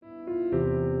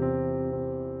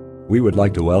We would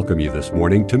like to welcome you this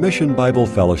morning to Mission Bible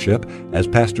Fellowship as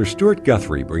Pastor Stuart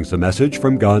Guthrie brings a message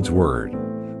from God's Word.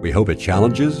 We hope it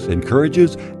challenges,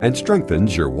 encourages, and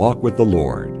strengthens your walk with the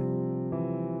Lord.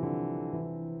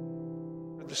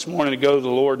 This morning to go to the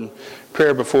Lord in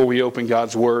prayer before we open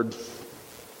God's Word.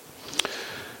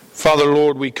 Father,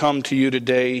 Lord, we come to you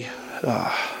today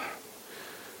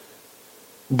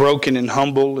broken and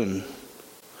humble, and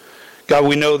God,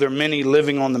 we know there are many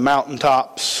living on the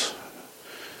mountaintops,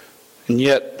 and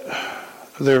yet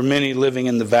there are many living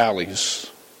in the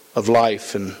valleys of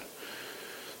life. And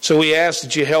so we ask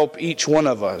that you help each one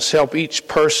of us, help each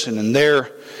person in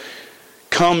their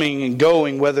coming and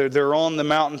going, whether they're on the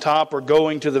mountaintop or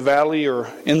going to the valley, or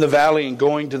in the valley and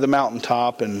going to the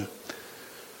mountaintop. And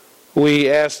we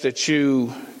ask that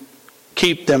you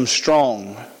keep them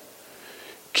strong.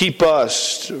 Keep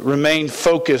us, remain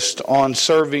focused on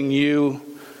serving you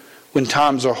when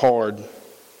times are hard.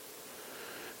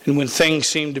 And when things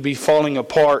seem to be falling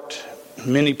apart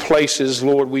in many places,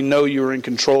 Lord, we know you're in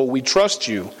control. We trust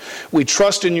you. We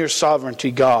trust in your sovereignty,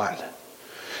 God,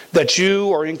 that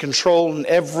you are in control, and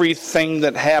everything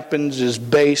that happens is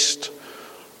based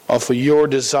off of your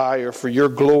desire for your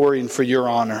glory and for your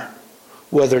honor,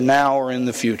 whether now or in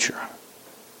the future.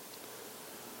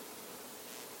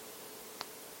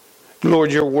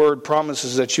 Lord, your word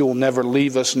promises that you will never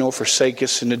leave us nor forsake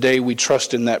us, and today we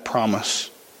trust in that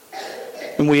promise.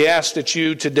 And we ask that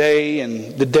you today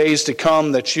and the days to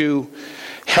come, that you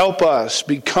help us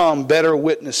become better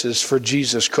witnesses for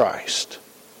Jesus Christ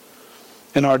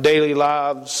in our daily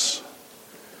lives,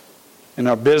 in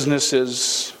our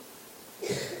businesses,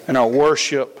 in our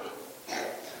worship,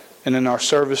 and in our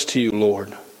service to you,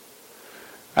 Lord.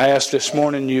 I ask this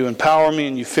morning you empower me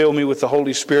and you fill me with the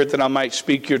Holy Spirit that I might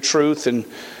speak your truth, and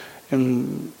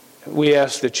we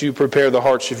ask that you prepare the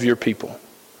hearts of your people.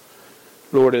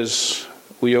 Lord, as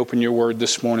we open your word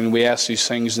this morning, we ask these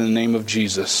things in the name of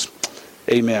Jesus.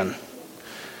 Amen.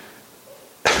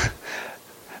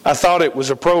 I thought it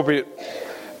was appropriate.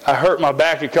 I hurt my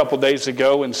back a couple days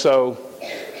ago, and so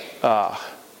I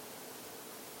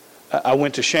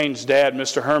went to Shane's dad,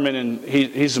 Mr. Herman, and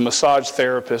he's a massage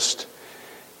therapist.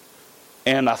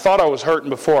 And I thought I was hurting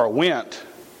before I went.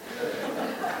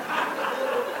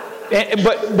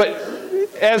 But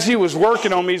as he was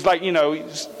working on me, he's like,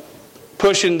 he's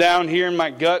pushing down here in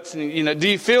my guts. And, do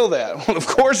you feel that? Well, of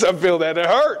course I feel that. It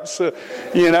hurts,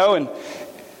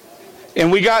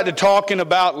 And we got to talking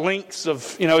about lengths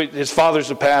of, his father's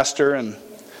a pastor, and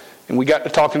we got to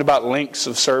talking about lengths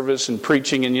of service and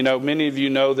preaching. And, many of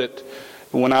you know that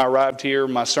when I arrived here,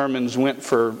 my sermons went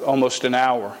for almost an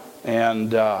hour.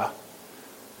 And I've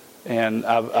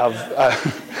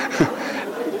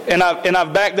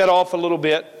backed that off a little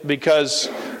bit, because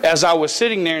as I was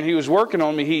sitting there and he was working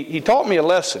on me, he taught me a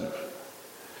lesson.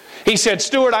 He said,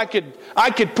 Stuart, I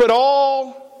could put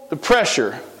all the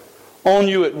pressure on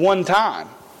you at one time,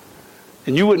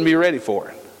 and you wouldn't be ready for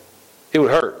it. It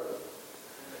would hurt.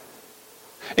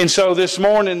 And so this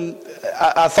morning,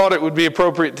 I thought it would be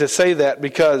appropriate to say that,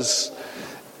 because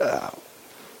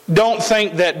don't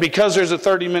think that because there's a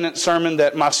 30-minute sermon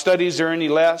that my studies are any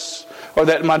less, or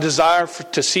that my desire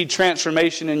to see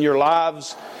transformation in your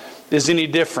lives is any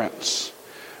different.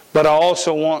 But I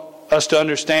also want us to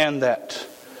understand that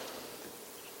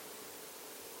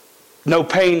no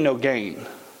pain, no gain,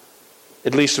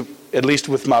 at least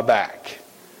with my back.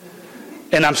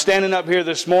 And I'm standing up here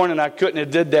this morning, I couldn't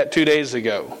have did that 2 days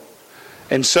ago.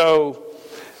 And so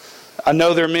I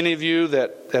know there are many of you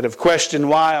that have questioned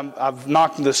why I've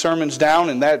knocked the sermons down,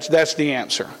 and that's the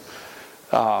answer.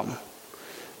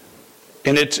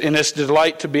 And it's a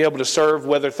delight to be able to serve,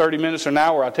 whether 30 minutes or an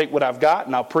hour. I take what I've got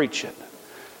and I'll preach it.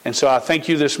 And so I thank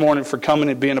you this morning for coming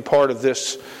and being a part of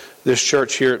this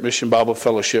church here at Mission Bible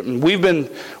Fellowship. And we've been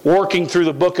working through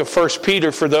the book of 1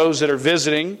 Peter for those that are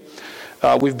visiting.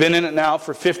 We've been in it now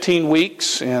for 15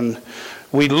 weeks, and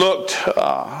we've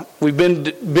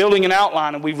been building an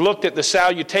outline, and we've looked at the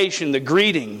salutation, the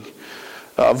greeting,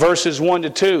 verses 1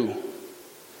 to 2.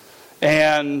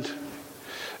 And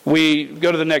we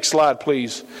go to the next slide,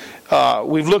 please.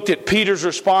 We've looked at Peter's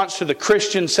response to the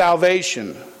Christian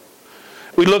salvation.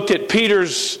 We looked at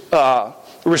Peter's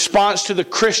response to the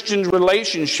Christian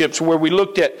relationships, where we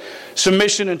looked at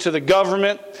submission into the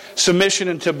government, submission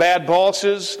into bad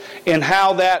bosses, and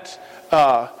how that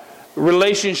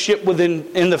relationship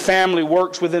in the family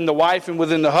works within the wife and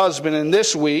within the husband. And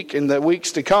this week, and the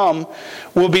weeks to come,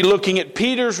 we'll be looking at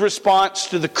Peter's response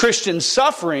to the Christian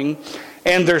suffering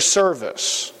and their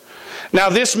service. Now,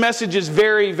 this message is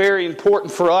very, very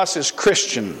important for us as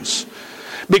Christians,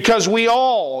 Because we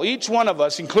all, each one of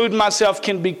us, including myself,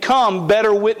 can become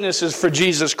better witnesses for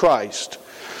Jesus Christ.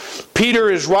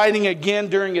 Peter is writing again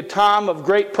during a time of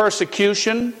great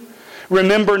persecution.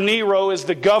 Remember, Nero is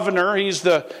the governor. He's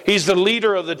the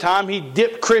leader of the time. He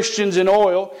dipped Christians in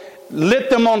oil, lit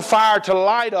them on fire to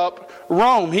light up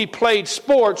Rome. He played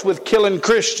sports with killing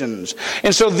Christians.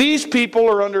 And so these people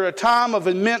are under a time of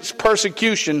immense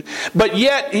persecution. But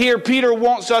yet here Peter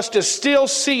wants us to still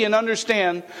see and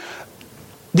understand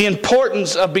the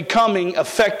importance of becoming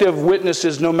effective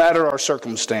witnesses no matter our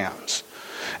circumstance.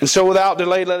 And so without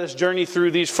delay, let us journey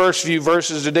through these first few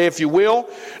verses today. If you will,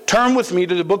 turn with me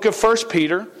to the book of 1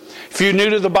 Peter. If you're new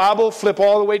to the Bible, flip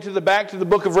all the way to the back to the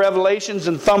book of Revelations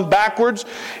and thumb backwards.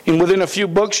 And within a few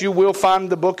books, you will find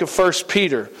the book of 1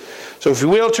 Peter. So if you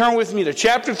will, turn with me to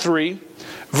chapter 3,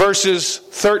 verses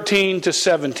 13 to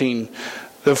 17.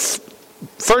 1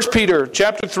 Peter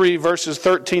chapter 3, verses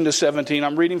 13 to 17.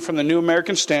 I'm reading from the New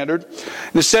American Standard.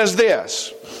 And it says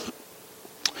this: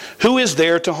 "Who is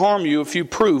there to harm you if you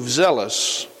prove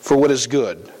zealous for what is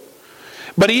good?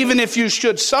 But even if you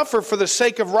should suffer for the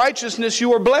sake of righteousness,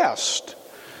 you are blessed.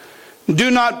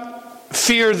 Do not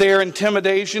fear their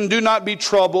intimidation. Do not be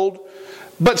troubled,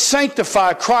 but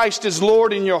sanctify Christ as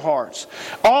Lord in your hearts,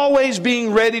 always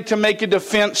being ready to make a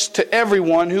defense to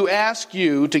everyone who asks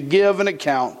you to give an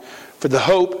account for the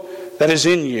hope that is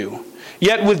in you.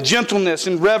 Yet with gentleness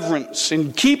and reverence,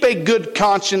 and keep a good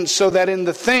conscience, so that in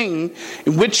the thing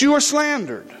in which you are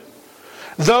slandered,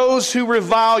 those who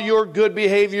revile your good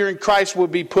behavior in Christ will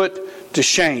be put to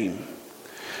shame.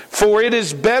 For it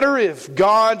is better, if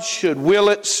God should will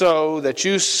it so, that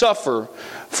you suffer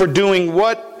for doing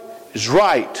what is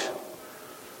right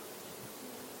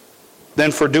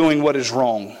than for doing what is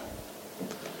wrong."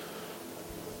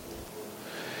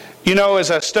 You know, as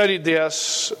I studied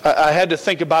this, I had to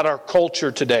think about our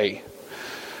culture today.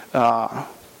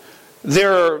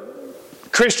 There are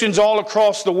Christians all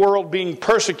across the world being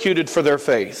persecuted for their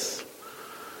faith.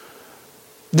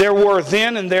 There were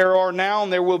then, and there are now,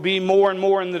 and there will be more and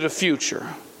more in the future.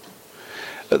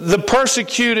 The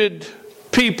persecuted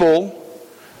people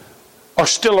are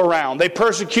still around. They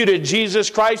persecuted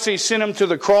Jesus Christ. They sent him to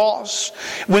the cross.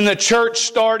 When the church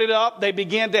started up, they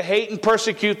began to hate and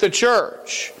persecute the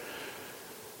church.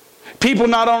 People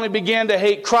not only began to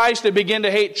hate Christ, they began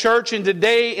to hate church. And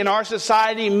today in our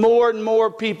society, more and more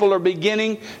people are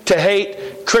beginning to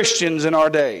hate Christians in our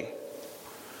day.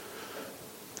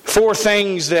 4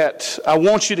 things that I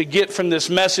want you to get from this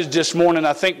message this morning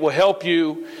I think will help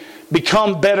you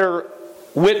become better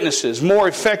witnesses, more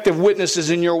effective witnesses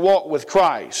in your walk with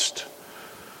Christ.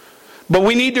 But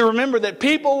we need to remember that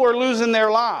people are losing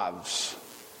their lives.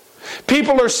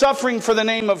 People are suffering for the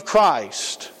name of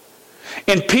Christ.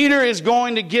 And Peter is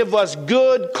going to give us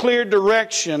good, clear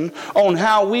direction on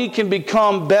how we can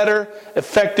become better,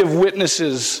 effective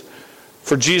witnesses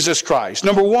for Jesus Christ.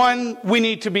 Number 1, we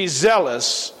need to be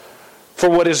zealous for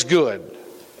what is good.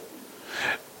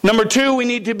 Number 2, we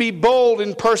need to be bold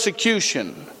in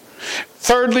persecution.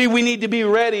 Thirdly, we need to be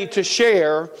ready to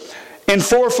share. And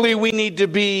fourthly, we need to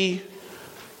be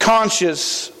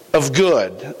conscious of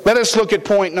good. Let us look at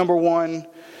point number 1.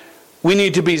 We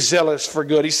need to be zealous for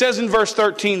good. He says in verse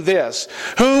 13 this: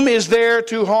 "Whom is there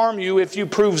to harm you if you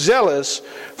prove zealous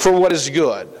for what is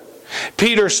good?"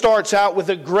 Peter starts out with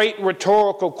a great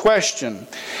rhetorical question.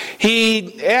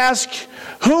 He asks,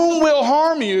 whom will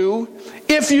harm you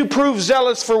if you prove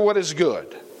zealous for what is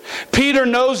good? Peter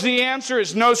knows the answer.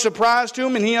 It's no surprise to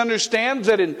him, and he understands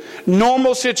that in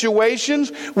normal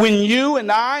situations, when you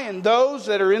and I and those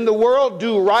that are in the world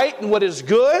do right and what is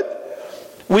good,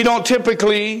 we don't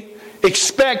typically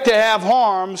expect to have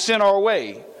harm sent our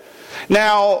way.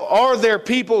 Now, are there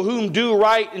people whom do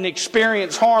right and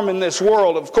experience harm in this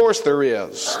world? Of course there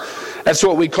is. That's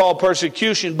what we call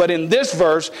persecution. But in this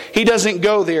verse, he doesn't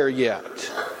go there yet.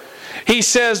 He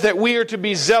says that we are to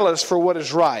be zealous for what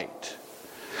is right.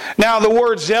 Now, the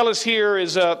word zealous here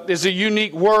is a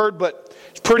unique word, but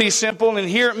it's pretty simple. And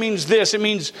here it means this. It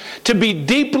means to be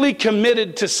deeply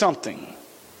committed to something.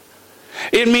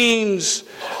 It means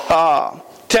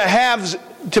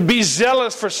to be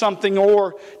zealous for something,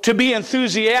 or to be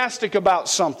enthusiastic about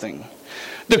something.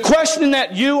 The question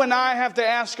that you and I have to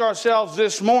ask ourselves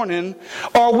this morning: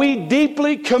 are we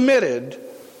deeply committed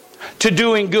to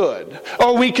doing good?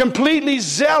 Are we completely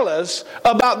zealous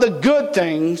about the good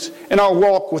things in our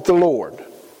walk with the Lord?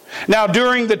 Now,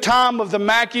 during the time of the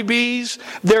Maccabees,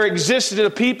 there existed a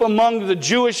people among the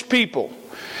Jewish people.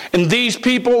 And these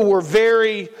people were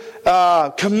very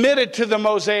committed to the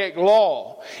Mosaic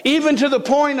law, even to the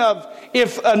point of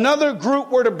if another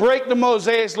group were to break the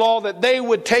Mosaic law, that they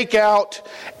would take out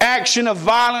action of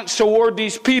violence toward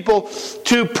these people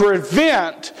to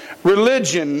prevent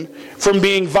religion from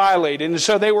being violated. And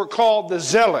so they were called the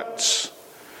Zealots.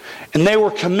 And they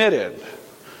were committed.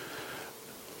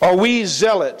 Are we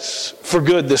zealots for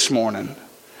good this morning?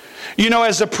 You know,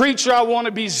 as a preacher, I want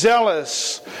to be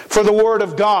zealous for the Word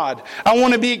of God. I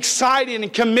want to be excited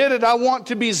and committed. I want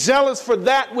to be zealous for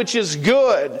that which is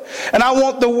good. And I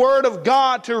want the Word of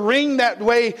God to ring that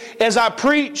way as I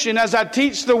preach and as I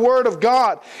teach the Word of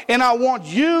God. And I want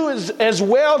you as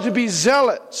well to be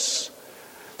zealots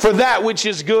for that which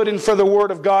is good and for the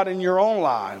Word of God in your own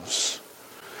lives.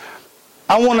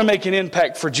 I want to make an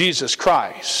impact for Jesus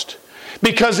Christ.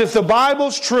 Because if the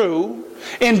Bible's true,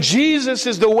 and Jesus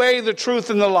is the way, the truth,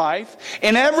 and the life,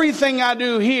 and everything I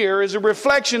do here is a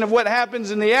reflection of what happens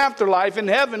in the afterlife in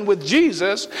heaven with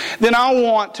Jesus, then I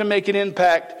want to make an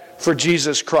impact for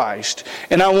Jesus Christ.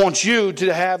 And I want you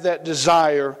to have that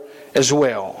desire as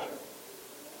well.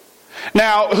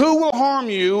 Now, who will harm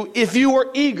you if you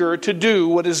are eager to do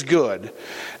what is good?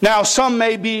 Now, some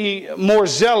may be more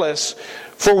zealous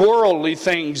for worldly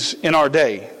things in our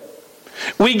day.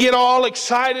 We get all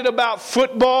excited about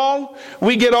football.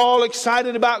 We get all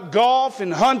excited about golf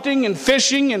and hunting and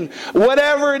fishing and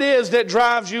whatever it is that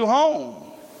drives you home.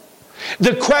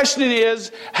 The question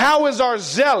is, how is our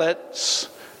zealots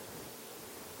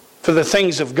for the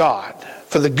things of God,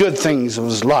 for the good things of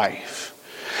His life?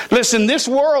 Listen, this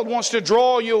world wants to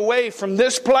draw you away from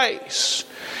this place.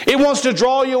 It wants to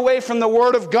draw you away from the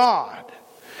Word of God.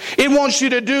 It wants you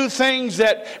to do things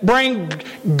that bring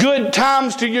good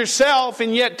times to yourself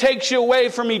and yet takes you away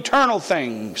from eternal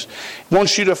things. It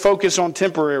wants you to focus on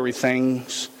temporary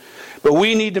things. But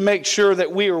we need to make sure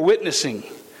that we are witnessing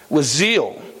with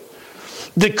zeal.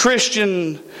 The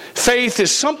Christian faith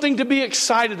is something to be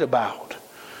excited about.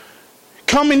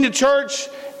 Coming to church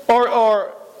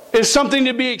or is something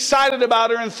to be excited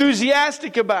about or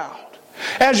enthusiastic about.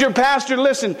 As your pastor,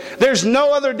 listen, there's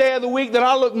no other day of the week that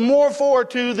I look more forward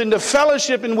to than to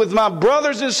fellowshipping with my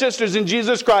brothers and sisters in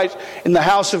Jesus Christ in the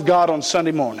house of God on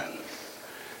Sunday morning.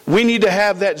 We need to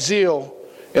have that zeal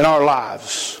in our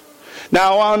lives.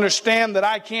 Now, I understand that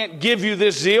I can't give you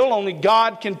this zeal. Only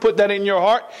God can put that in your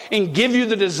heart and give you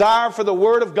the desire for the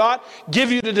Word of God,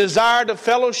 give you the desire to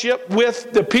fellowship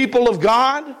with the people of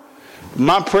God.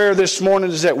 My prayer this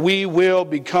morning is that we will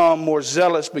become more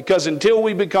zealous, because until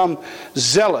we become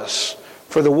zealous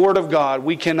for the Word of God,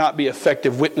 we cannot be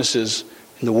effective witnesses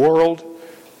in the world,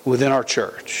 within our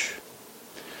church.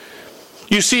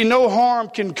 You see, no harm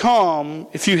can come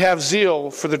if you have zeal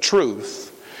for the truth.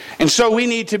 And so we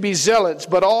need to be zealots,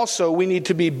 but also we need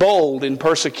to be bold in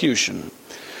persecution.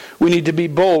 We need to be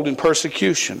bold in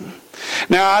persecution.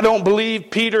 Now, I don't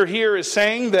believe Peter here is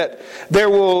saying that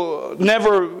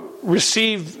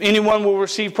anyone will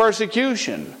receive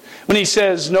persecution when he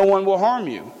says no one will harm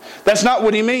you. That's not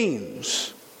what he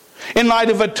means. In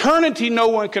light of eternity, no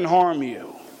one can harm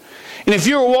you. And if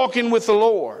you're walking with the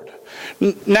Lord,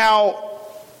 now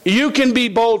you can be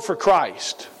bold for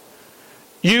Christ.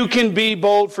 You can be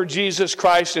bold for Jesus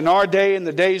Christ in our day and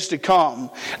the days to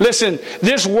come. Listen,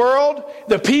 this world,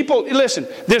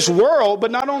 this world,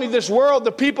 but not only this world,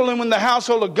 the people in the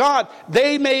household of God,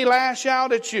 they may lash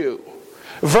out at you.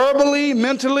 Verbally,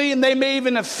 mentally, and they may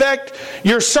even affect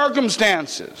your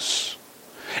circumstances.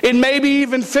 It may be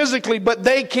even physically, but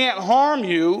they can't harm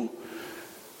you.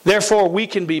 Therefore, we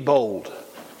can be bold.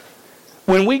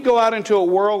 When we go out into a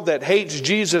world that hates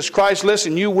Jesus Christ,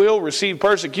 listen, you will receive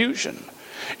persecution.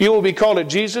 You will be called a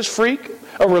Jesus freak,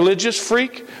 a religious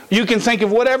freak. You can think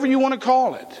of whatever you want to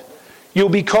call it. You'll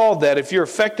be called that if you're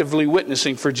effectively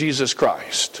witnessing for Jesus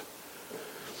Christ.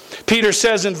 Peter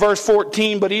says in verse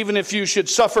 14, but even if you should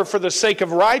suffer for the sake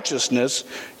of righteousness,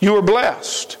 you are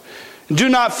blessed. Do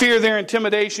not fear their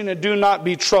intimidation and do not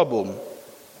be troubled.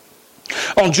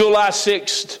 On July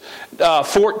 6th,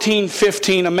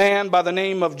 1415, a man by the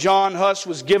name of John Huss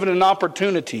was given an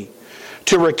opportunity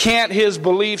to recant his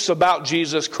beliefs about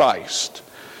Jesus Christ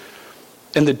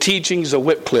and the teachings of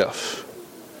Wycliffe.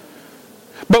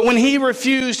 But when he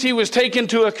refused, he was taken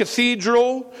to a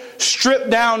cathedral,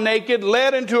 stripped down naked,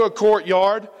 led into a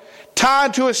courtyard,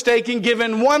 tied to a stake, and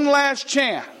given one last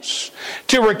chance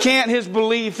to recant his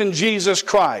belief in Jesus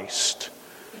Christ.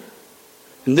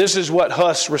 And this is what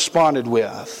Huss responded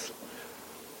with.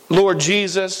 Lord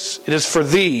Jesus, it is for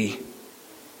Thee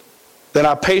that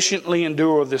I patiently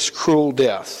endure this cruel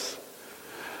death.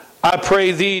 I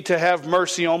pray Thee to have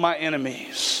mercy on my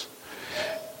enemies.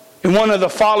 And one of the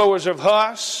followers of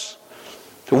Huss,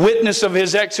 the witness of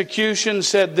his execution,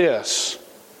 said this,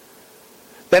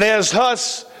 that as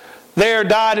Huss there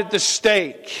died at the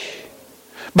stake,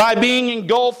 by being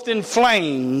engulfed in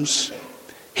flames,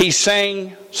 he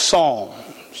sang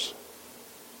psalms.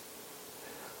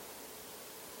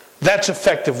 That's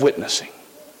effective witnessing.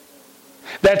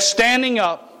 That's standing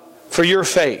up for your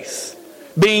faith,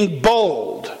 being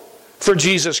bold for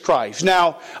Jesus Christ.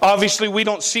 Now, obviously we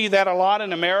don't see that a lot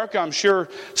in America. I'm sure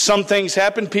some things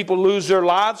happen. People lose their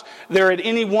lives. There at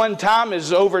any one time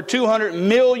is over 200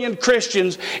 million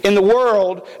Christians in the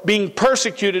world being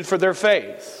persecuted for their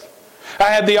faith. I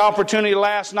had the opportunity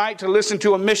last night to listen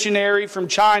to a missionary from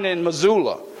China in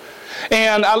Missoula.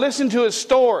 And I listened to his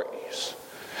stories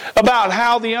about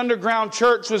how the underground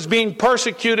church was being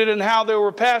persecuted and how there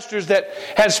were pastors that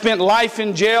had spent life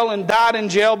in jail and died in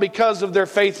jail because of their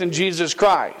faith in Jesus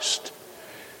Christ.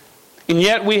 And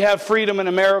yet we have freedom in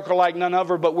America like none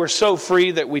other, but we're so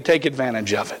free that we take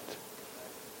advantage of it.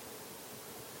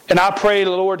 And I pray,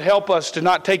 Lord, help us to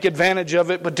not take advantage of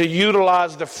it, but to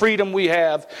utilize the freedom we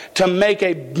have to make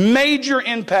a major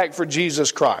impact for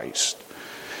Jesus Christ.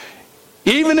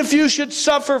 Even if you should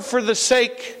suffer for the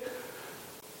sake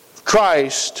of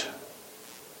Christ,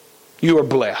 you are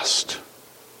blessed.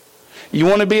 You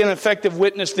want to be an effective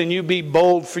witness, then you be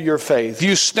bold for your faith.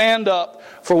 You stand up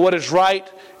for what is right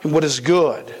and what is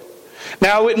good.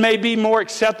 Now, it may be more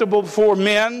acceptable for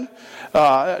men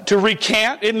to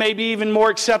recant. It may be even more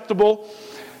acceptable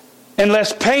and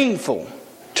less painful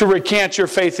to recant your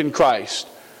faith in Christ.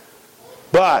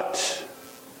 But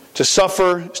to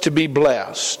suffer is to be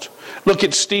blessed. Look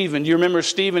at Stephen. Do you remember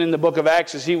Stephen in the book of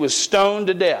Acts as he was stoned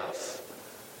to death?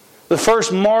 The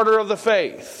first martyr of the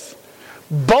faith.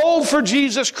 Bold for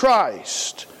Jesus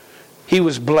Christ. He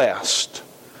was blessed.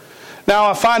 Now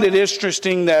I find it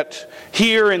interesting that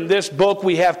here in this book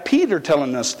we have Peter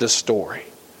telling us this story.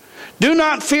 Do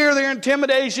not fear their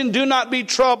intimidation. Do not be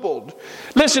troubled.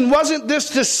 Listen, wasn't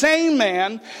this the same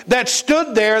man that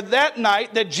stood there that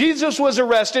night that Jesus was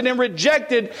arrested and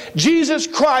rejected Jesus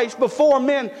Christ before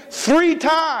men 3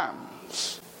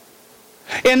 times?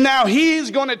 And now he's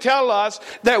going to tell us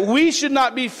that we should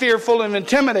not be fearful and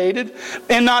intimidated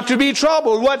and not to be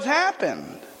troubled. What's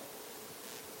happened?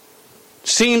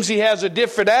 Seems he has a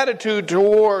different attitude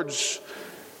towards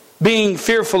being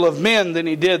fearful of men than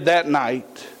he did that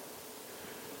night.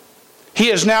 He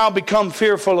has now become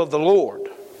fearful of the Lord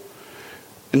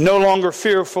and no longer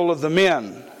fearful of the men.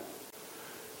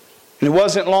 And it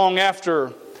wasn't long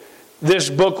after this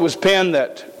book was penned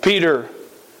that Peter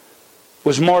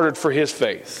was martyred for his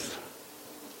faith.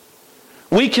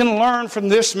 We can learn from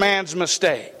this man's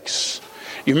mistakes.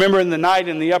 You remember in the night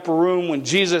in the upper room when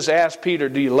Jesus asked Peter,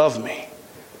 "Do you love me?"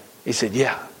 He said,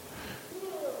 "Yeah."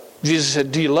 Jesus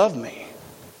said, "Do you love me?"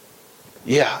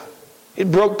 "Yeah." It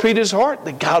broke Peter's heart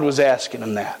that God was asking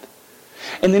him that.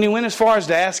 And then he went as far as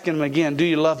to ask him again, "Do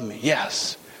you love me?"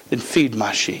 "Yes." "Then feed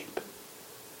my sheep."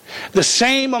 The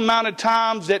same amount of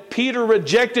times that Peter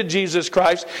rejected Jesus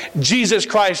Christ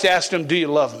asked him, "Do you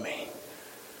love me?"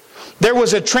 There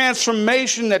was a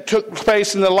transformation that took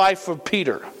place in the life of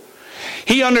Peter.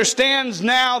 He understands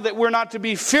now that we're not to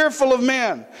be fearful of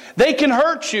men. They can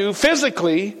hurt you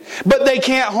physically, but they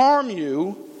can't harm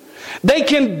you. They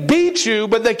can beat you,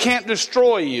 but they can't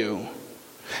destroy you.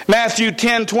 Matthew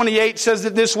 10:28 says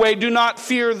it this way, "Do not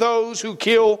fear those who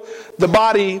kill the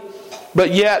body,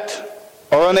 but yet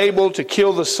are unable to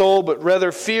kill the soul, but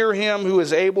rather fear him who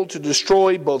is able to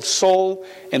destroy both soul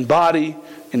and body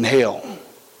in hell."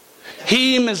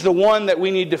 Him is the one that we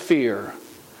need to fear.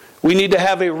 We need to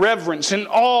have a reverence and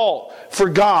awe for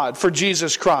God, for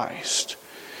Jesus Christ.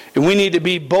 And we need to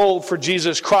be bold for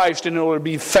Jesus Christ in order to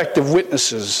be effective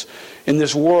witnesses in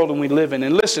this world that we live in.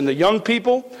 And listen, the young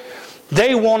people,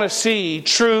 they want to see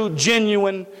true,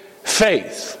 genuine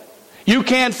faith. You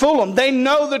can't fool them. They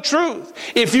know the truth.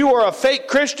 If you are a fake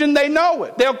Christian, they know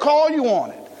it. They'll call you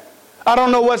on it. I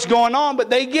don't know what's going on, but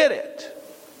they get it.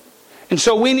 And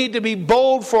so we need to be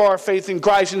bold for our faith in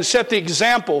Christ and set the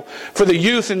example for the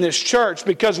youth in this church,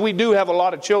 because we do have a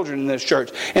lot of children in this church.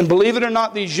 And believe it or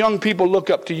not, these young people look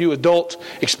up to you adults,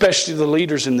 especially the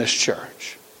leaders in this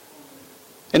church.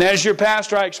 And as your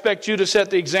pastor, I expect you to set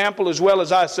the example as well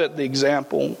as I set the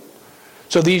example.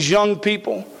 So these young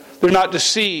people, they're not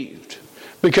deceived,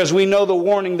 because we know the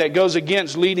warning that goes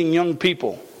against leading young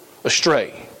people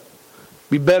astray.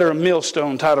 Be better a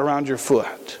millstone tied around your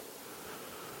foot.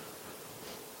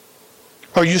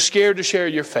 Are you scared to share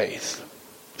your faith?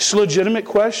 It's a legitimate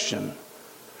question.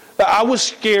 I was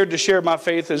scared to share my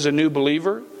faith as a new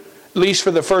believer, at least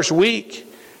for the first week,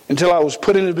 until I was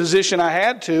put in the position I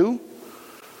had to.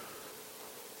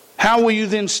 How will you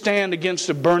then stand against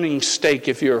a burning stake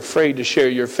if you're afraid to share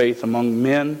your faith among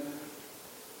men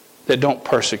that don't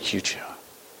persecute you?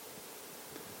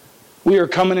 We are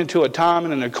coming into a time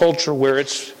and in a culture where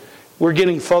we're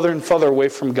getting further and further away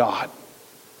from God.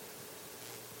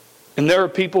 And there are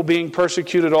people being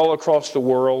persecuted all across the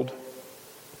world.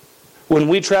 When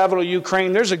we travel to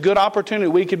Ukraine, there's a good opportunity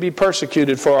we could be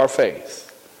persecuted for our faith.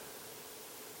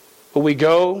 But we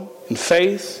go in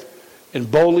faith and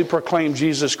boldly proclaim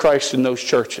Jesus Christ in those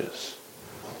churches.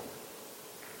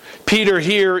 Peter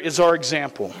here is our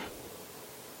example.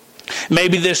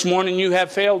 Maybe this morning you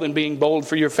have failed in being bold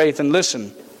for your faith. And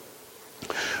listen,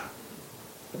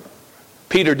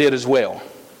 Peter did as well.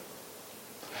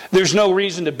 There's no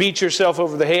reason to beat yourself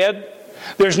over the head.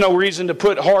 There's no reason to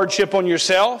put hardship on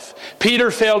yourself.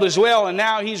 Peter failed as well, and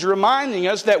now he's reminding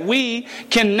us that we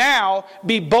can now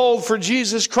be bold for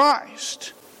Jesus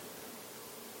Christ.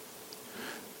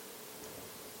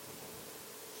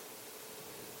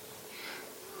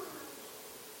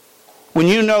 When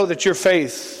you know that your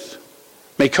faith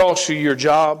may cost you your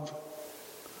job,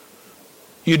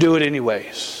 you do it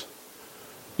anyways.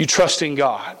 You trust in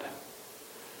God.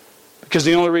 Because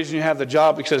the only reason you have the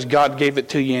job is because God gave it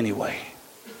to you anyway.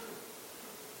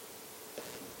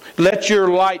 Let your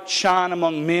light shine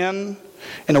among men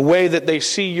in a way that they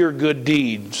see your good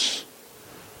deeds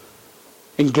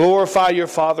and glorify your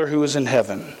Father who is in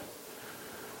heaven.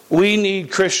 We need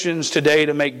Christians today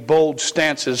to make bold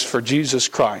stances for Jesus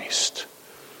Christ.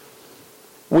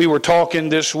 We were talking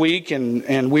this week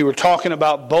and we were talking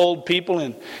about bold people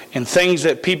and things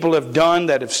that people have done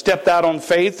that have stepped out on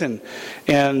faith.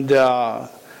 And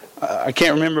I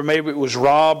can't remember, maybe it was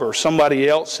Rob or somebody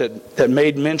else that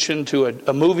made mention to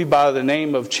a movie by the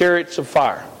name of Chariots of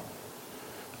Fire.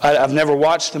 I've never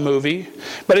watched the movie.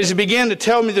 But as he began to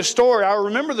tell me the story, I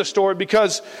remember the story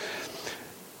because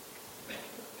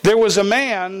there was a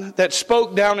man that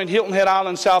spoke down in Hilton Head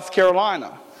Island, South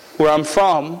Carolina, where I'm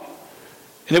from.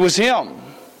 And it was him.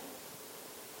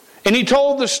 And he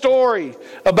told the story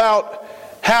about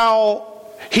how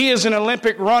he, as an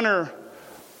Olympic runner,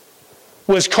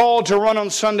 was called to run on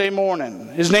Sunday morning.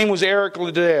 His name was Eric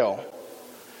Liddell.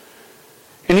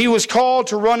 And he was called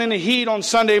to run in the heat on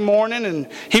Sunday morning, and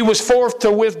he was forced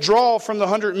to withdraw from the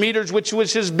 100 meters, which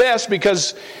was his best,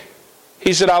 because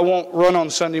he said, I won't run on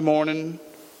Sunday morning.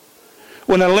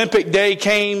 When Olympic Day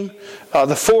came,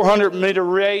 the 400-meter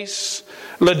race,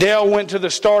 Liddell went to the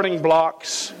starting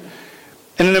blocks,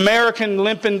 and an American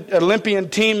Olympian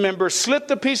team member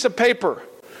slipped a piece of paper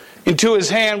into his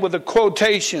hand with a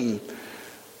quotation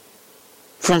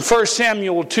from 1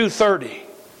 Samuel 2:30.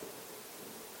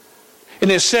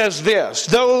 And it says this,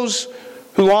 those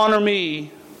who honor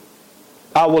me,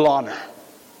 I will honor.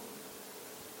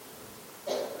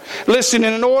 Listen,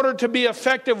 in order to be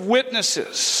effective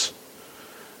witnesses,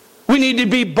 we need to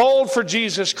be bold for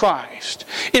Jesus Christ.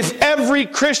 If every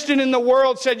Christian in the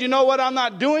world said, you know what, I'm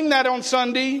not doing that on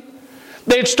Sunday,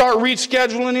 they'd start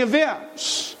rescheduling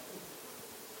events.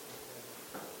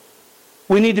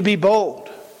 We need to be bold.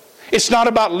 It's not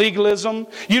about legalism.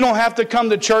 You don't have to come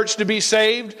to church to be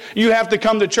saved. You have to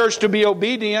come to church to be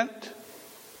obedient.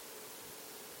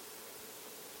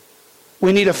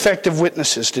 We need effective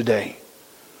witnesses today.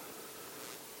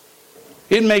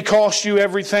 It may cost you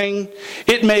everything.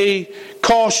 It may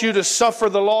cost you to suffer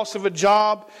the loss of a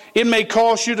job. It may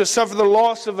cost you to suffer the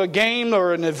loss of a game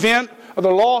or an event, or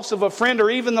the loss of a friend, or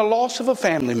even the loss of a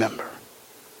family member.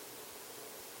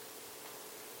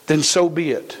 Then so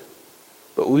be it.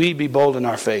 But we be bold in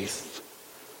our faith.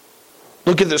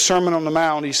 Look at the Sermon on the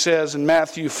Mount. He says in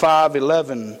Matthew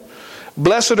 5:11,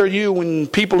 blessed are you when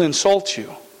people insult you,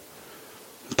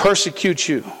 persecute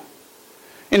you,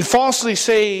 and falsely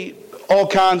say all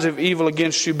kinds of evil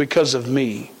against you because of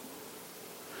me.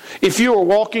 If you are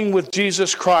walking with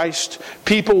Jesus Christ,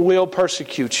 people will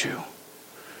persecute you.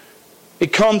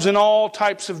 It comes in all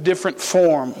types of different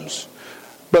forms.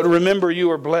 But remember,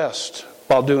 you are blessed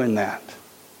while doing that.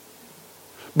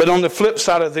 But on the flip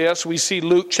side of this, we see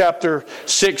Luke chapter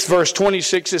 6, verse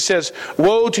 26. It says,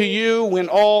 woe to you when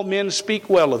all men speak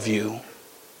well of you.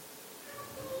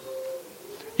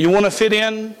 You want to fit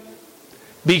in?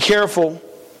 Be careful.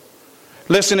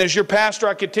 Listen, as your pastor,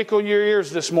 I could tickle your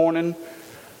ears this morning.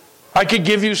 I could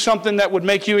give you something that would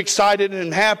make you excited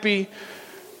and happy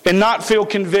and not feel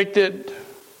convicted.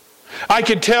 I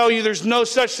could tell you there's no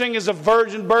such thing as a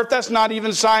virgin birth. That's not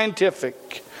even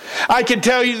scientific. I could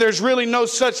tell you there's really no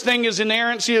such thing as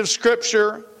inerrancy of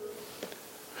Scripture.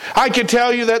 I could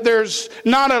tell you that there's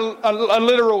not a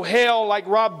literal hell like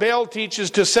Rob Bell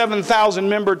teaches to 7,000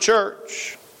 member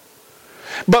church.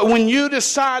 But when you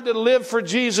decide to live for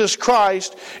Jesus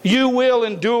Christ, we will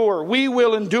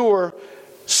endure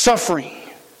suffering.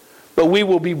 But we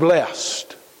will be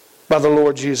blessed by the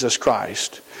Lord Jesus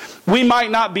Christ. We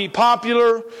might not be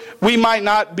popular. We might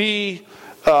not be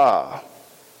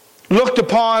looked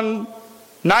upon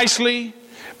nicely.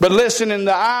 But listen, in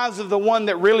the eyes of the one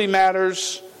that really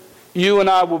matters, you and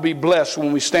I will be blessed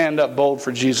when we stand up bold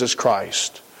for Jesus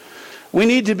Christ. We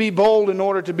need to be bold in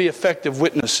order to be effective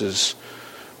witnesses.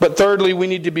 But thirdly, we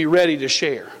need to be ready to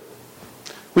share.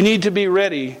 We need to be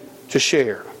ready to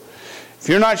share. If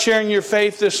you're not sharing your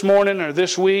faith this morning or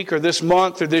this week or this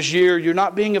month or this year, you're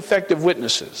not being effective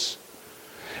witnesses.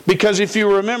 Because if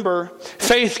you remember,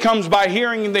 faith comes by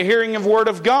hearing, and the hearing of the Word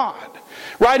of God.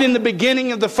 Right in the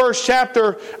beginning of the first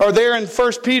chapter, or there in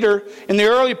 1 Peter, in the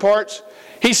early parts,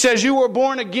 he says, you were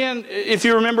born again, if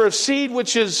you remember, of seed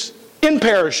which is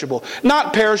imperishable,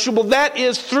 not perishable. That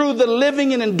is through the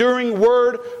living and enduring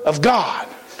Word of God.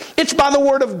 It's by the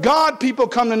Word of God people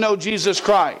come to know Jesus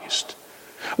Christ.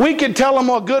 We could tell them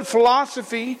a good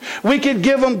philosophy. We could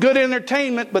give them good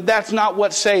entertainment, but that's not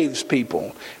what saves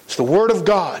people. It's the Word of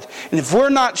God. And if we're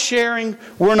not sharing,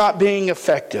 we're not being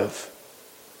effective.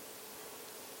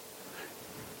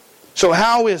 So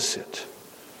how is it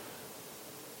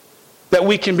that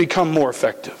we can become more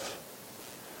effective?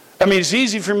 I mean, it's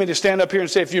easy for me to stand up here and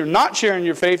say, if you're not sharing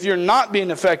your faith, you're not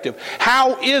being effective.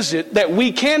 How is it that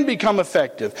we can become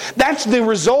effective? That's the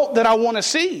result that I want to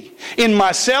see in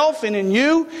myself and in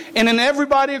you and in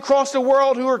everybody across the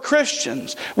world who are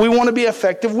Christians. We want to be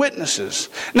effective witnesses.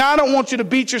 Now, I don't want you to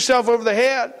beat yourself over the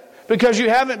head because you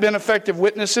haven't been effective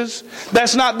witnesses.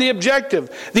 That's not the objective.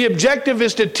 The objective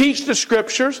is to teach the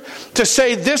Scriptures, to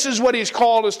say this is what He's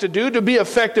called us to do, to be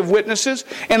effective witnesses,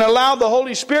 and allow the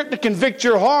Holy Spirit to convict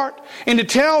your heart and to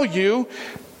tell you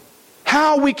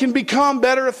how we can become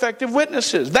better effective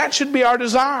witnesses. That should be our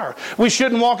desire. We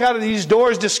shouldn't walk out of these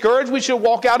doors discouraged. We should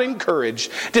walk out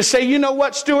encouraged to say, you know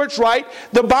what, Stuart's right,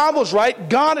 the Bible's right,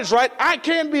 God is right, I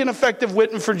can be an effective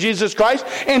witness for Jesus Christ,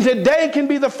 and today can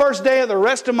be the first day of the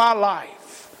rest of my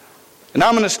life. And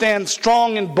I'm going to stand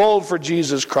strong and bold for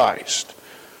Jesus Christ.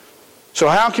 So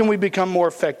how can we become more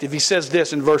effective? He says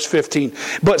this in verse 15.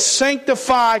 But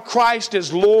sanctify Christ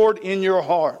as Lord in your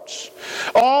hearts,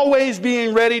 always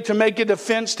being ready to make a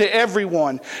defense to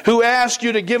everyone who asks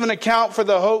you to give an account for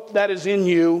the hope that is in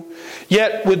you,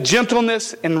 yet with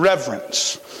gentleness and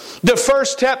reverence. The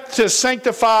first step is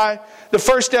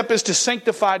to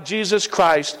sanctify Jesus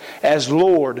Christ as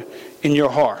Lord in your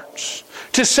hearts,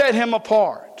 to set Him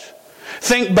apart.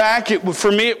 Think back,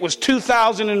 for me it was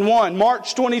 2001,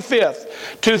 March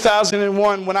 25th,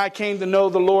 2001, when I came to know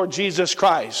the Lord Jesus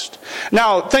Christ.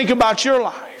 Now, think about your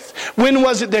life. When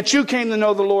was it that you came to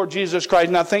know the Lord Jesus Christ?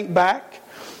 Now, think back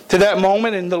to that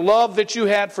moment and the love that you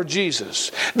had for Jesus,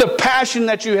 the passion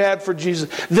that you had for Jesus,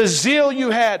 the zeal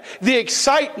you had, the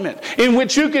excitement in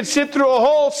which you could sit through a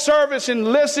whole service and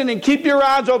listen and keep your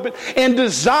eyes open and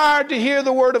desire to hear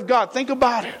the Word of God. Think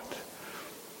about it.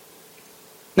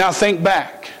 Now think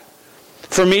back.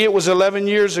 For me, it was 11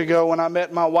 years ago when I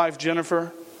met my wife,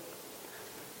 Jennifer.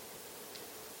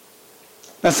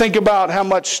 Now think about how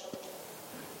much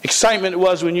excitement it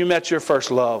was when you met your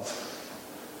first love.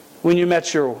 When you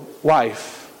met your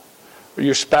wife, or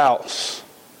your spouse,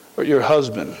 or your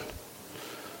husband.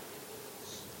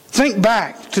 Think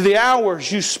back to the hours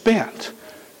you spent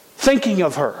thinking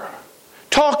of her,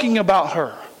 talking about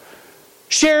her,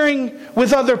 sharing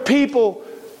with other people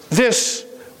this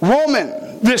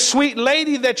woman, this sweet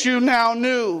lady that you now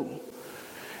knew.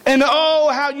 And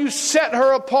oh, how you set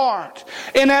her apart.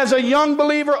 And as a young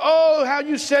believer, oh, how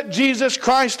you set Jesus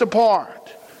Christ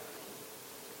apart.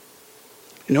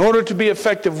 In order to be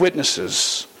effective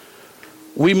witnesses,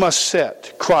 we must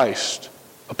set Christ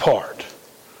apart.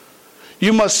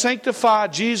 You must sanctify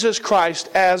Jesus Christ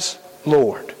as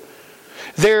Lord.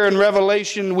 There in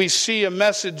Revelation, we see a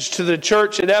message to the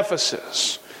church at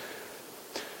Ephesus.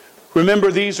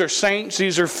 Remember, these are saints,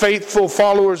 these are faithful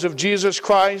followers of Jesus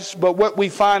Christ, but what we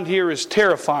find here is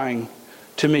terrifying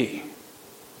to me.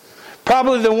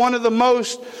 Probably one of the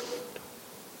most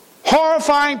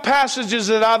horrifying passages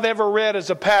that I've ever read as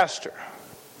a pastor.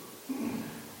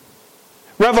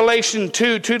 Revelation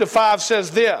 2:2-5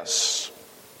 says this.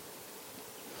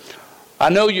 I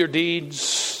know your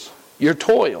deeds, your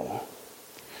toil,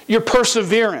 your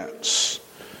perseverance,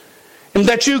 and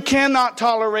that you cannot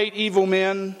tolerate evil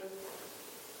men,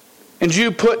 and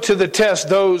you put to the test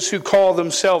those who call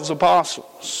themselves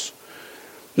apostles.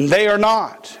 And they are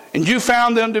not. And you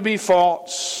found them to be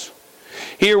false.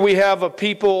 Here we have a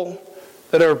people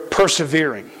that are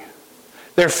persevering.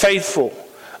 They're faithful.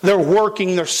 They're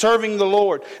working. They're serving the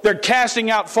Lord. They're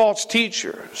casting out false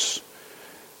teachers.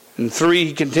 And 3,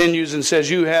 he continues and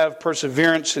says, you have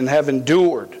perseverance and have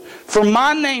endured for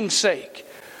my name's sake.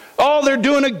 Oh, they're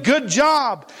doing a good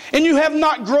job. And you have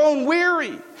not grown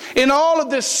weary. In all of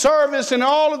this service and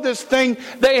all of this thing,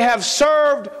 they have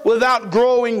served without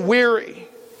growing weary.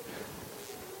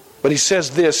 But he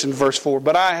says this in verse 4,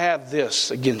 but I have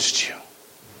this against you,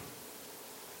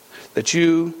 that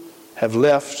you have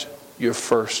left your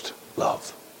first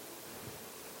love.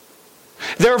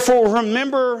 Therefore,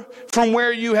 remember from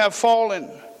where you have fallen,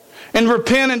 and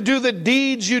repent and do the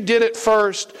deeds you did at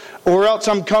first, or else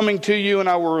I'm coming to you and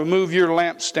I will remove your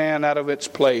lampstand out of its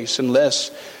place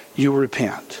unless you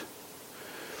repent.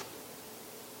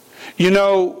 You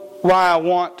know why I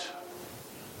want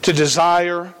to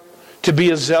desire to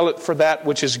be a zealot for that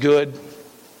which is good?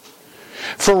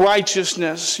 For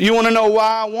righteousness. You want to know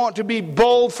why I want to be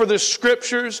bold for the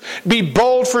Scriptures? Be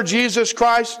bold for Jesus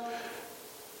Christ?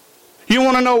 You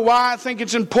want to know why I think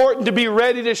it's important to be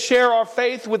ready to share our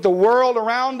faith with the world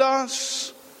around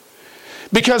us?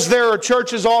 Because there are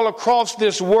churches all across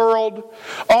this world,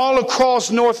 all across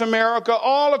North America,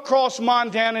 all across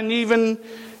Montana, and even in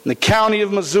the county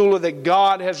of Missoula, that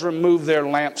God has removed their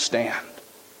lampstand.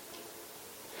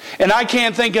 And I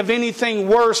can't think of anything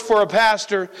worse for a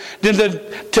pastor than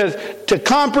to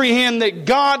comprehend that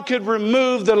God could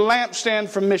remove the lampstand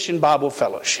from Mission Bible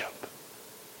Fellowship.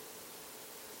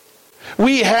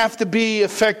 We have to be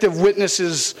effective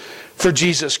witnesses for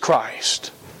Jesus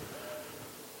Christ.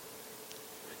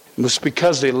 It was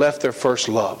because they left their first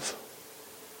love.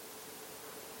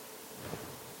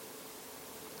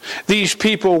 These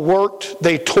people worked,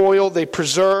 they toiled, they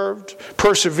persevered,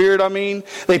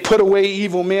 they put away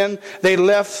evil men. They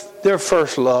left their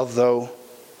first love, though.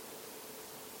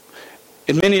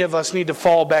 And many of us need to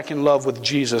fall back in love with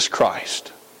Jesus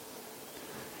Christ.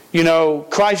 You know,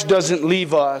 Christ doesn't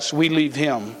leave us, we leave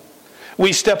Him.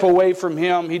 We step away from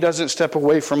Him, He doesn't step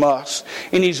away from us.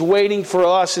 And He's waiting for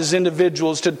us as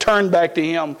individuals to turn back to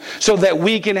Him so that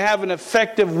we can have an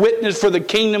effective witness for the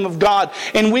kingdom of God.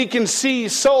 And we can see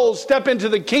souls step into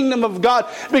the kingdom of God,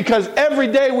 because every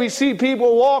day we see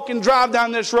people walk and drive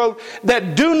down this road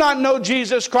that do not know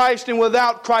Jesus Christ, and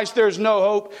without Christ there's no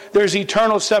hope. There's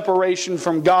eternal separation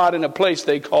from God in a place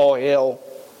they call hell.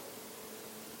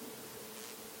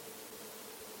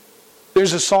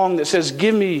 There's a song that says,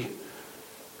 give me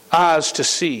eyes to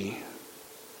see.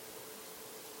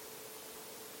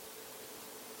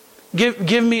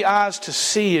 Give me eyes to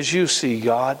see as you see,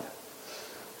 God.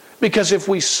 Because if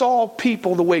we saw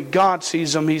people the way God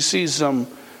sees them, He sees them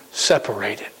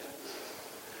separated.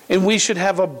 And we should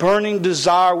have a burning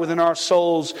desire within our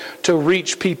souls to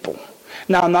reach people.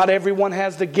 Now, not everyone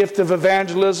has the gift of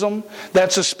evangelism.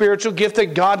 That's a spiritual gift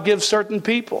that God gives certain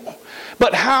people.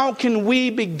 But how can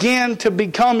we begin to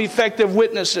become effective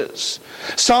witnesses?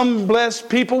 Some bless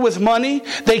people with money.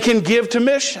 They can give to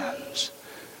missions.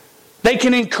 They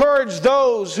can encourage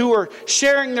those who are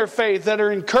sharing their faith, that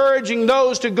are encouraging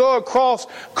those to go across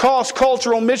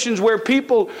cross-cultural missions where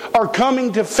people are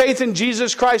coming to faith in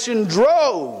Jesus Christ in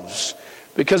droves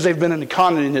because they've been in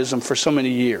communism for so many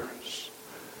years.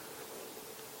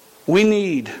 We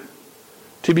need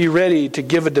to be ready to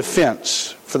give a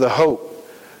defense for the hope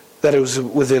that is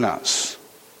within us.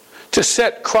 To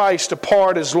set Christ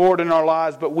apart as Lord in our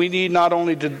lives, but we need not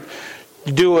only to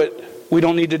do it, we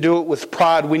don't need to do it with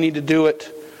pride, we need to do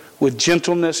it with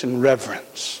gentleness and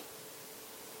reverence.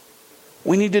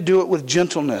 We need to do it with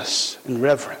gentleness and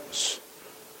reverence.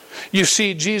 You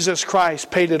see, Jesus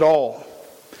Christ paid it all,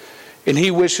 and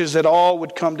He wishes that all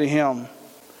would come to Him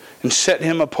and set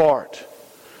Him apart.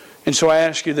 And so I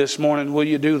ask you this morning, will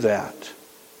you do that?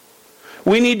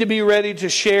 We need to be ready to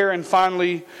share, and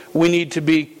finally, we need to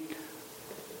be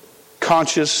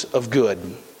conscious of good.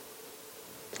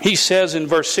 He says in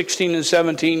verse 16 and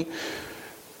 17,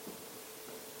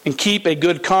 and keep a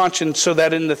good conscience, so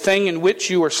that in the thing in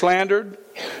which you are slandered,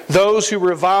 those who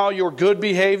revile your good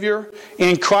behavior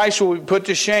in Christ will be put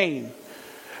to shame.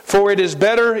 For it is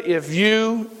better if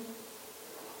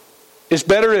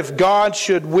God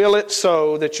should will it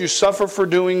so, that you suffer for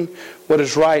doing what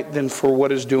is right than for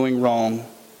what is doing wrong.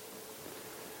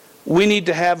 We need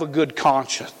to have a good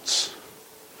conscience,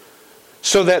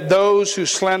 so that those who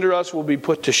slander us will be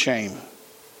put to shame.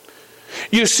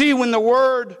 You see, when the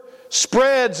word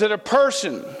spreads that a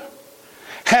person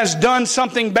has done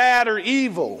something bad or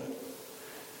evil,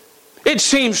 it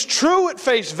seems true at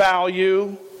face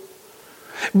value,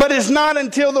 but it's not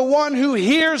until the one who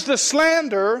hears the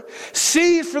slander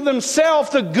sees for themselves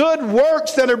the good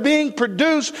works that are being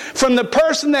produced from the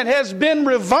person that has been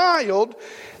reviled,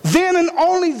 then and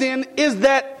only then is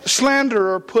that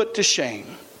slanderer put to shame.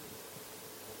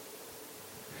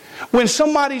 When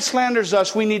somebody slanders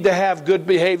us, we need to have good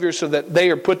behavior so that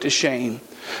they are put to shame.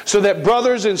 so that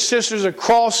brothers and sisters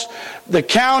across the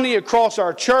county, across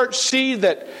our church, see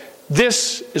that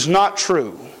this is not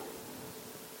true.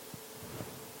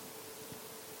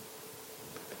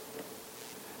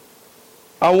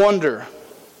 I wonder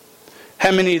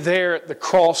how many there at the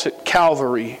cross at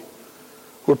Calvary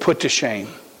were put to shame.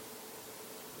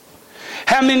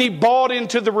 How many bought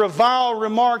into the revile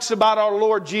remarks about our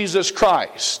Lord Jesus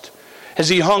Christ as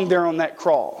He hung there on that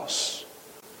cross?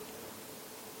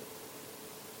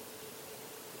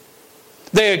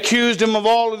 They accused Him of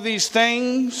all of these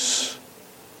things.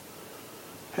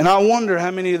 And I wonder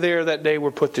how many there that day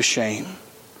were put to shame.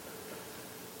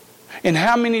 And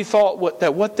how many thought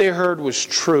that what they heard was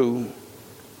true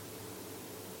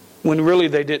when really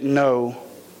they didn't know.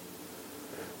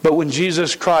 But when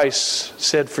Jesus Christ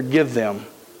said, "Forgive them,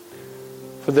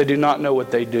 for they do not know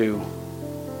what they do,"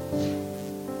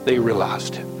 they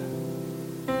realized it.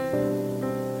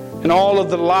 And all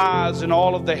of the lies and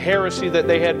all of the heresy that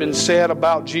they had been said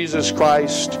about Jesus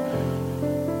Christ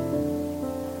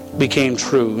became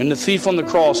true. And the thief on the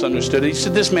cross understood it. He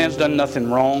said, "This man's done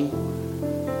nothing wrong.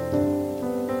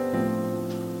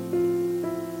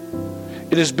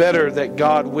 It is better that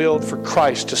God willed for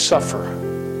Christ to suffer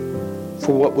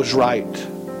for what was right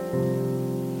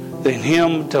than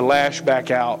Him to lash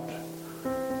back out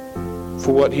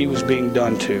for what He was being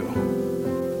done to."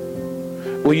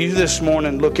 Will you this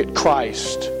morning look at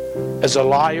Christ as a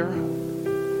liar,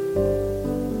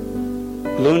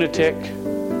 lunatic,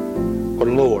 or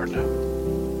Lord?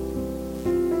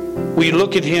 Will you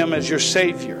look at Him as your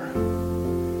Savior,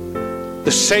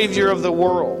 the Savior of the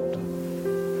world?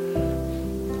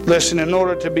 Listen, in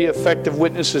order to be effective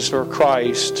witnesses for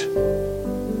Christ,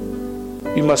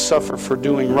 you must suffer for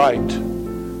doing right,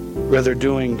 rather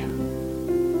doing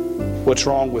what's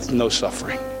wrong with no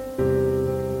suffering.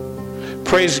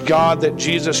 Praise God that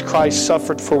Jesus Christ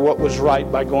suffered for what was right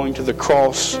by going to the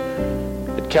cross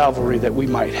at Calvary that we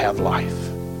might have life.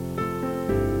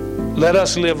 Let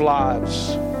us live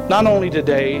lives, not only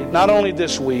today, not only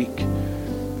this week,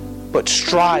 but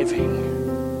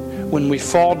striving when we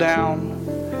fall down,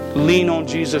 lean on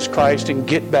Jesus Christ and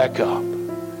get back up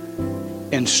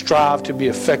and strive to be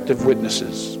effective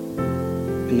witnesses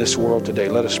in this world today.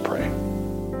 Let us pray.